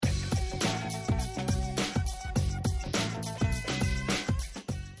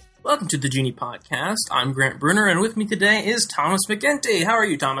Welcome to the Geni Podcast. I'm Grant Brunner, and with me today is Thomas McGinty. How are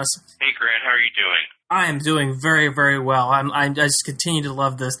you, Thomas? Hey, Grant. How are you doing? I am doing very, very well. I just continue to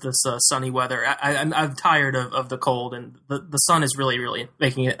love this sunny weather. I'm tired of the cold, and the sun is really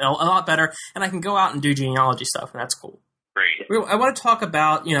making it a lot better. And I can go out and do genealogy stuff, and that's cool. Great. I want to talk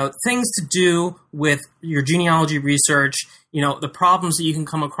about things to do with your genealogy research. The problems that you can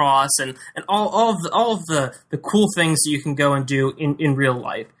come across, and all of the cool things that you can go and do in real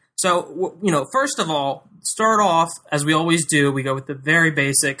life. So, first of all, start off, as we always do, we go with the very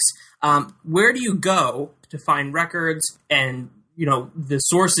basics. Where do you go to find records and, the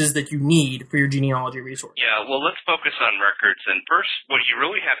sources that you need for your genealogy resource? Yeah, well, let's focus on records. And first, what you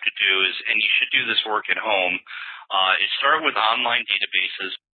really have to do is, and you should do this work at home, is start with online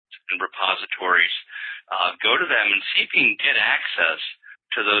databases and repositories. Go to them and see if you can get access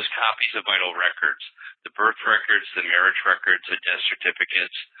to those copies of vital records, the birth records, the marriage records, the death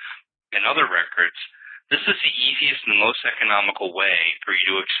certificates, and other records. This is the easiest and most economical way for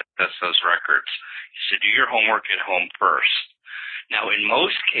you to access those records, is to do your homework at home first. Now, in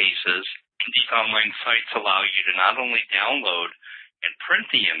most cases, these online sites allow you to not only download and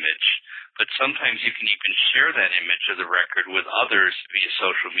print the image, but sometimes you can even share that image of the record with others via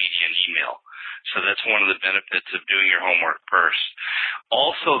social media and email. So that's one of the benefits of doing your homework first.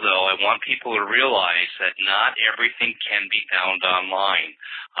 Also, though, I want people to realize that not everything can be found online.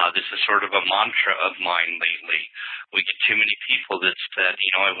 This is sort of a mantra of mine lately. We get too many people that said,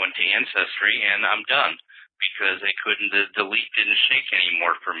 I went to Ancestry and I'm done, because they couldn't, the delete didn't shake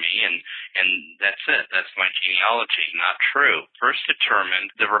anymore for me, and that's it. That's my genealogy. Not true. First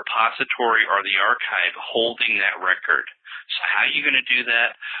determine the repository or the archive holding that record. So how are you going to do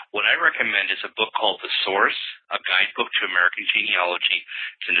that? What I recommend is a book called The Source, a guidebook to American genealogy.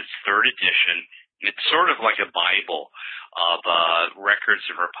 It's in its third edition. It's sort of like a Bible of records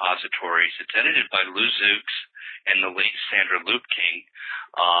and repositories. It's edited by Lou Zooks and the late Sandra Lupking.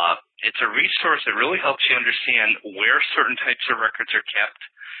 It's a resource that really helps you understand where certain types of records are kept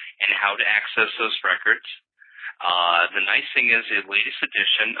and how to access those records. The nice thing is the latest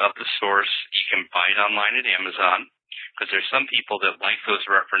edition of The Source, you can buy it online at Amazon, because there's some people that like those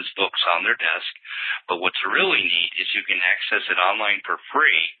reference books on their desk. But what's really neat is you can access it online for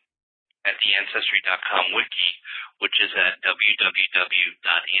free at the Ancestry.com wiki, which is at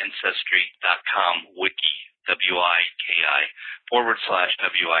www.ancestry.com wiki.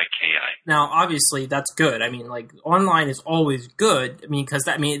 WIKI/WIKI. Now, obviously, that's good. I mean, online is always good. I mean,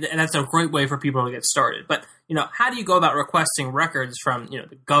 that's a great way for people to get started. But, how do you go about requesting records from,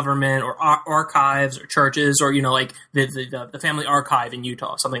 the government or archives or churches or, the family archive in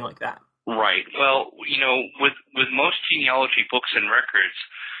Utah, something like that? Right. Well, with most genealogy books and records,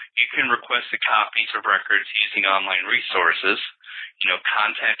 you can request the copies of records using online resources,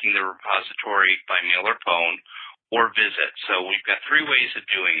 contacting the repository by mail or phone, or visit. So we've got three ways of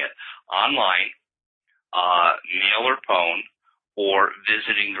doing it: online, mail or phone, or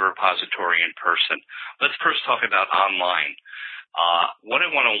visiting the repository in person. Let's first talk about online. What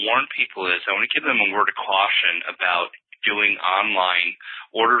I want to warn people is I want to give them a word of caution about doing online,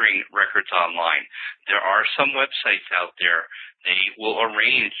 ordering records online. There are some websites out there. They will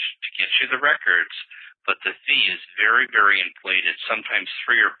arrange to get you the records, but the fee is very, very inflated, sometimes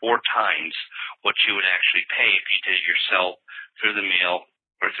 3 or 4 times what you would actually pay if you did it yourself through the mail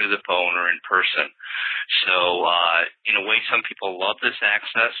or through the phone or in person. So, in a way, some people love this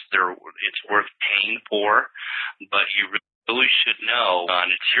access. It's worth paying for, but you really should know,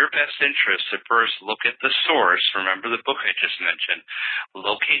 and it's your best interest to first look at the source. Remember the book I just mentioned.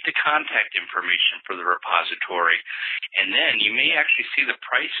 Locate the contact information for the repository, and then you may actually see the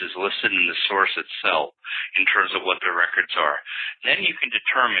prices listed in the source itself in terms of what the records are. Then you can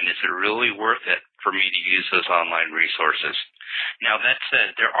determine, is it really worth it for me to use those online resources? Now, that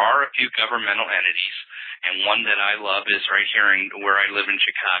said, there are a few governmental entities, and one that I love is right here where I live in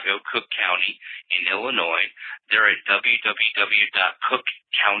Chicago, Cook County in Illinois. They're at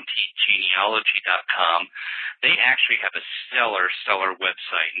www.cookcountygenealogy.com. They actually have a stellar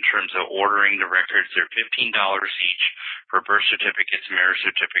website in terms of ordering the records. They're $15 each for birth certificates, marriage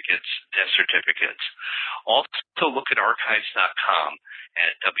certificates, death certificates. Also look at archives.com.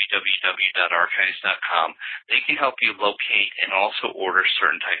 At www.archives.com. They can help you locate and also order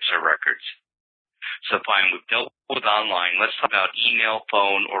certain types of records. So fine, we've dealt with online. Let's talk about email,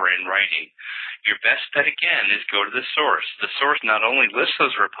 phone, or in writing. Your best bet, again, is go to the source. The source not only lists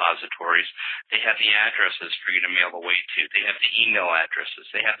those repositories, they have the addresses for you to mail away to. They have the email addresses.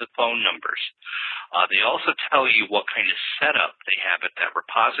 They have the phone numbers. They also tell you what kind of setup they have at that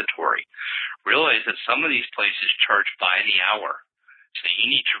repository. Realize that some of these places charge by the hour. So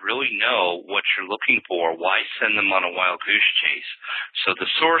you need to really know what you're looking for. Why send them on a wild goose chase? So the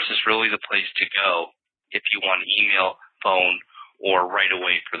source is really the place to go if you want email, phone, or right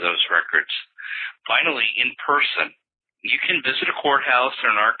away for those records. Finally, in person. You can visit a courthouse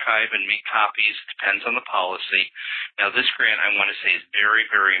or an archive and make copies. It depends on the policy. Now, this grant, I want to say, is very,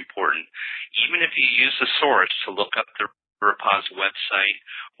 very important. Even if you use the source to look up the Repos website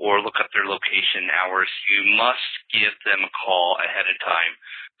or look up their location hours, you must give them a call ahead of time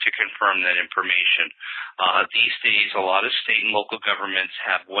to confirm that information. These days, a lot of state and local governments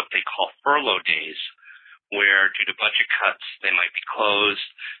have what they call furlough days, where due to budget cuts, they might be closed,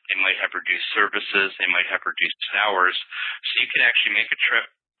 they might have reduced services, they might have reduced hours. So you can actually make a trip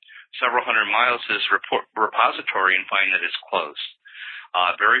several hundred miles to this repository and find that it's closed.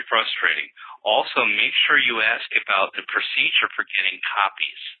 Very frustrating. Also, make sure you ask about the procedure for getting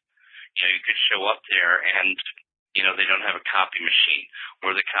copies. You could show up there and, they don't have a copy machine,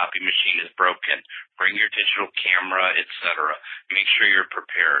 or the copy machine is broken. Bring your digital camera, etc. Make sure you're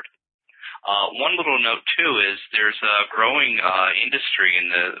prepared. One little note, too, is there's a growing industry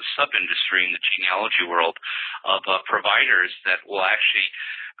in the sub-industry in the genealogy world of providers that will actually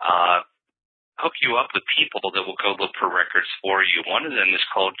hook you up with people that will go look for records for you. One of them is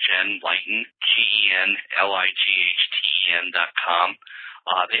called GenLighten, GenLighten.com.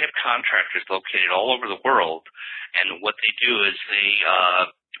 They have contractors located all over the world, and what they do is they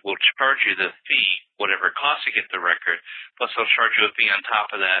will charge you the fee, whatever it costs to get the record, plus they'll charge you a fee on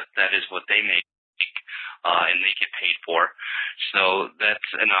top of that. That is what they make, and they get paid for. So that's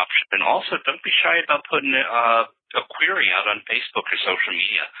an option. And also, don't be shy about putting a query out on Facebook or social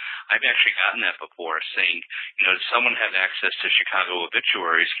media. I've actually gotten that before, saying, does someone have access to Chicago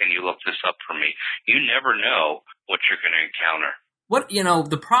obituaries? Can you look this up for me? You never know what you're going to encounter.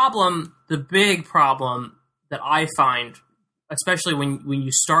 The big problem that I find, especially when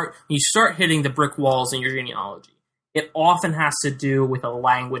you start hitting the brick walls in your genealogy, it often has to do with a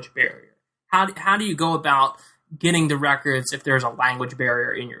language barrier. How do you go about getting the records if there's a language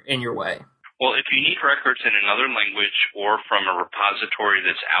barrier in your way? Well, if you need records in another language or from a repository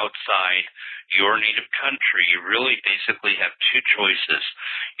that's outside your native country, you really basically have two choices.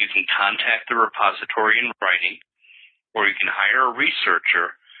 You can contact the repository in writing, or you can hire a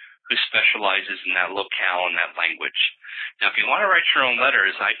researcher who specializes in that locale and that language. Now, if you want to write your own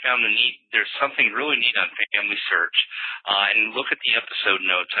letters, I found there's something really neat on Family Search. And look at the episode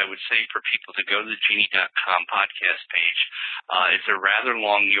notes. I would say for people to go to the Geni.com podcast page. It's a rather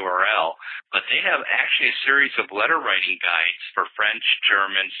long URL, but they have actually a series of letter writing guides for French,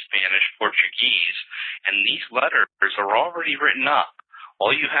 German, Spanish, Portuguese, and these letters are already written up.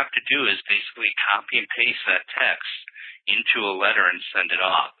 All you have to do is basically copy and paste that text into a letter and send it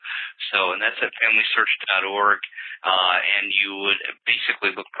off. And that's at FamilySearch.org, and you would basically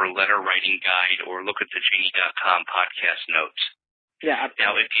look for a letter writing guide or look at the Geni.com podcast notes. Yeah.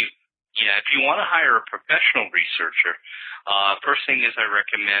 Now, if you want to hire a professional researcher, first thing is I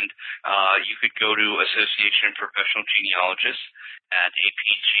recommend you could go to Association of Professional Genealogists at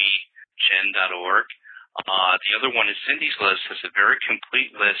apggen.org. The other one is Cindy's list has a very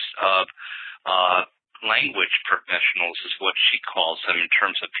complete list of language professionals is what she calls them in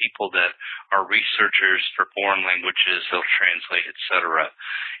terms of people that are researchers for foreign languages, they'll translate, etc.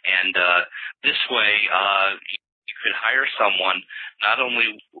 And this way, you could hire someone, not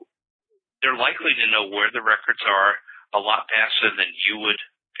only they're likely to know where the records are a lot faster than you would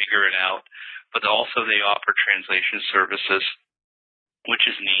figure it out, but also they offer translation services, which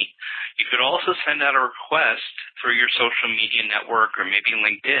is neat. You could also send out a request through your social media network or maybe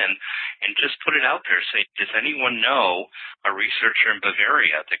LinkedIn and just put it out there. Say, does anyone know a researcher in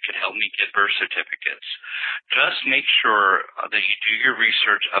Bavaria that could help me get birth certificates? Just make sure that you do your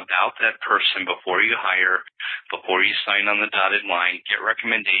research about that person before you hire, before you sign on the dotted line, get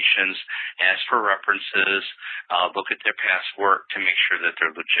recommendations, ask for references, look at their past work to make sure that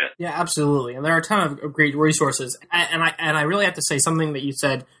they're legit. Yeah, absolutely. And there are a ton of great resources. And I really have to say something that you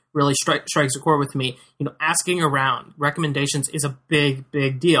said really strikes a chord with me. Asking around recommendations is a big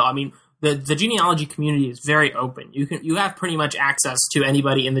deal. I mean, the genealogy community is very open. You have pretty much access to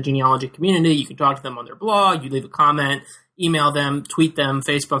anybody in the genealogy community. You can talk to them on their blog, you leave a comment, email them, tweet them,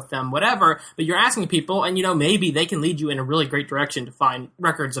 Facebook them, whatever. But you're asking people, and maybe they can lead you in a really great direction to find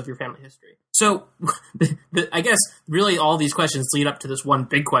records of your family history. So I guess really all these questions lead up to this one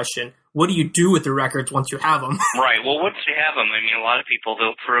big question. What do you do with the records once you have them? Right. Well, once you have them, a lot of people,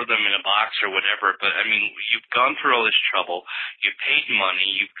 they'll throw them in a box or whatever. But, you've gone through all this trouble. You've paid money.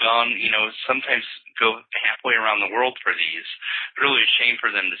 You've gone, sometimes go halfway around the world for these. It's really a shame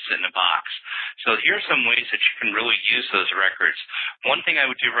for them to sit in a box. So here's some ways that you can really use those those records. One thing I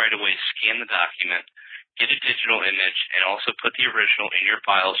would do right away is scan the document, get a digital image, and also put the original in your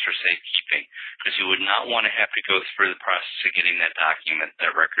files for safekeeping, because you would not want to have to go through the process of getting that document,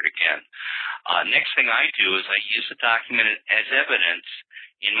 that record again. Next thing I do is I use the document as evidence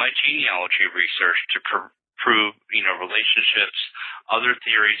in my genealogy research to prove, relationships, other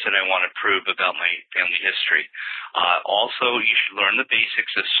theories that I want to prove about my family history. Also, you should learn the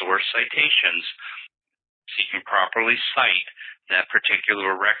basics of source citations so you can properly cite that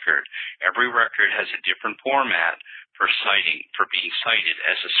particular record. Every record has a different format for being cited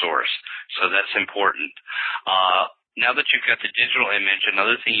as a source. So that's important. Now that you've got the digital image,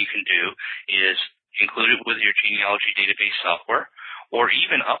 another thing you can do is include it with your genealogy database software, or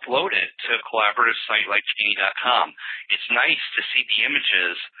even upload it to a collaborative site like Geni.com. It's nice to see the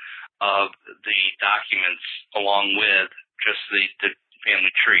images of the documents along with just the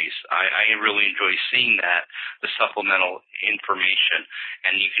family trees. I really enjoy seeing that, the supplemental information,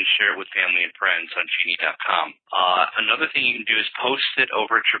 and you can share it with family and friends on Geni.com. Another thing you can do is post it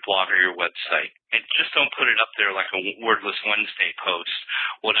over at your blog or your website. And just don't put it up there like a Wordless Wednesday post.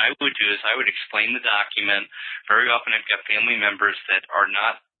 What I would do is I would explain the document. Very often I've got family members that are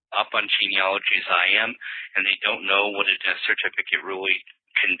not up on genealogy as I am, and they don't know what a death certificate really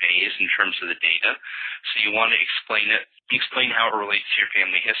conveys in terms of the data. So you want to explain how it relates to your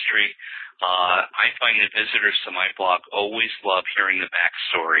family history. I find that visitors to my blog always love hearing the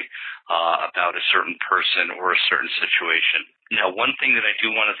backstory about a certain person or a certain situation. Now, one thing that I do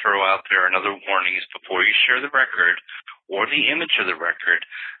want to throw out there, another warning, is before you share the record or the image of the record,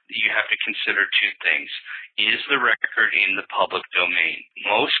 you have to consider two things. Is the record in the public domain?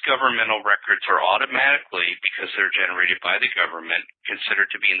 Most governmental records are automatically, because they're generated by the government,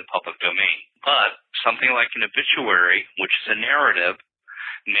 considered to be in the public domain. But something like an obituary, which is a narrative,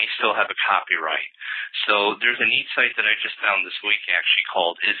 may still have a copyright. So there's a neat site that I just found this week actually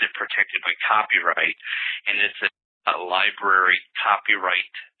called Is It Protected by Copyright? And it's at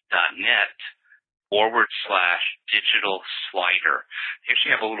library.net/digital slider. They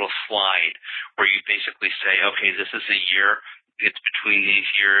actually have a little slide where you basically say, okay, this is a year, it's between these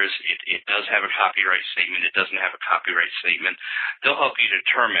years, it does have a copyright statement, it doesn't have a copyright statement. They'll help you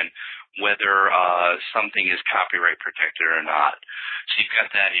determine whether something is copyright protected or not. So you've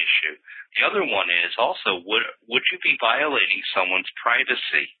got that issue. The other one is also, would you be violating someone's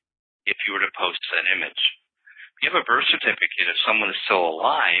privacy if you were to post that image? You have a birth certificate if someone is still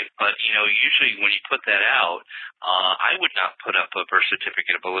alive, but, usually when you put that out, I would not put up a birth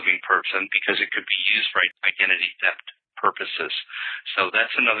certificate of a living person because it could be used for identity theft purposes. So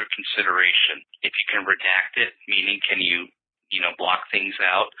that's another consideration. If you can redact it, meaning can you block things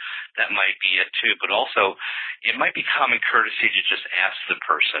out, that might be it too. But also, it might be common courtesy to just ask the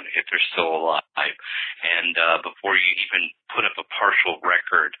person if they're still alive, and before you even put up a partial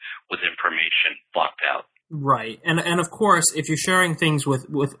record with information blocked out. Right. And of course, if you're sharing things with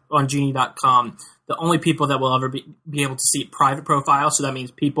on Geni.com, the only people that will ever be able to see private profiles, so that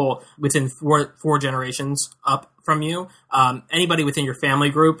means people within four generations up from you, anybody within your family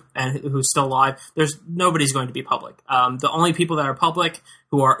group and who's still alive, nobody's going to be public. The only people that are public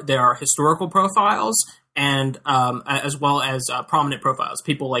there are historical profiles, and as well as prominent profiles,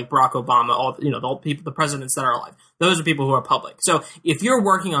 people like Barack Obama, the presidents that are alive. Those are people who are public. So if you're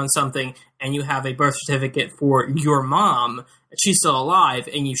working on something and you have a birth certificate for your mom, she's still alive,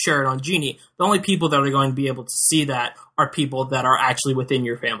 and you share it on Geni, the only people that are going to be able to see that are people that are actually within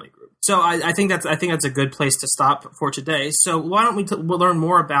your family group. So I think that's a good place to stop for today. So why don't we'll learn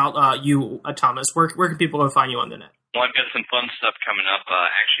more about you, Thomas? Where can people go find you on the net? Well, I've got some fun stuff coming up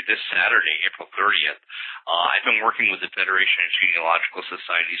actually this Saturday, April 30th. I've been working with the Federation of Genealogical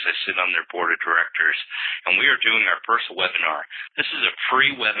Societies. I sit on their board of directors, and we are doing our first webinar. This is a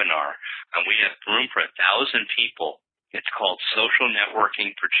free webinar, and we have room for 1,000 people. It's called Social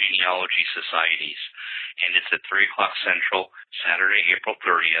Networking for Genealogy Societies, and it's at 3 o'clock Central, Saturday, April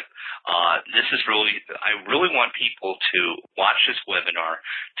 30th. I really want people to watch this webinar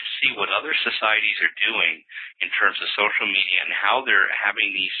to see what other societies are doing in terms of social media and how they're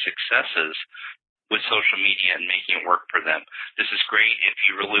having these successes with social media and making it work for them. This is great. If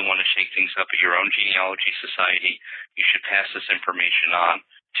you really want to shake things up at your own genealogy society, you should pass this information on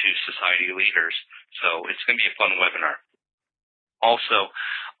to society leaders. So it's going to be a fun webinar. Also,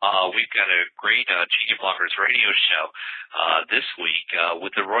 we've got a great Geni Bloggers radio show this week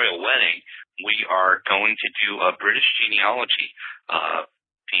with the Royal Wedding. We are going to do a British genealogy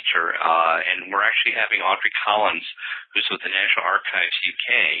feature, and we're actually having Audrey Collins, who's with the National Archives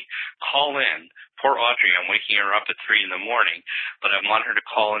UK, call in. Poor Audrey, I'm waking her up at 3 in the morning, but I want her to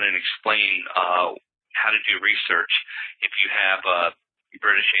call in and explain how to do research. If you have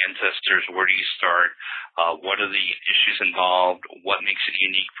British ancestors, where do you start? What are the issues involved? What makes it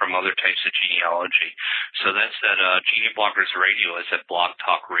unique from other types of genealogy? So that's at Geni Blockers Radio. Is at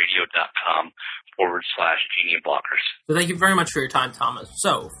blogtalkradio.com/Geni Blockers. So thank you very much for your time, Thomas.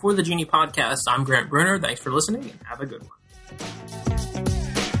 So for the Geni Podcast, I'm Grant Brunner. Thanks for listening, and have a good one.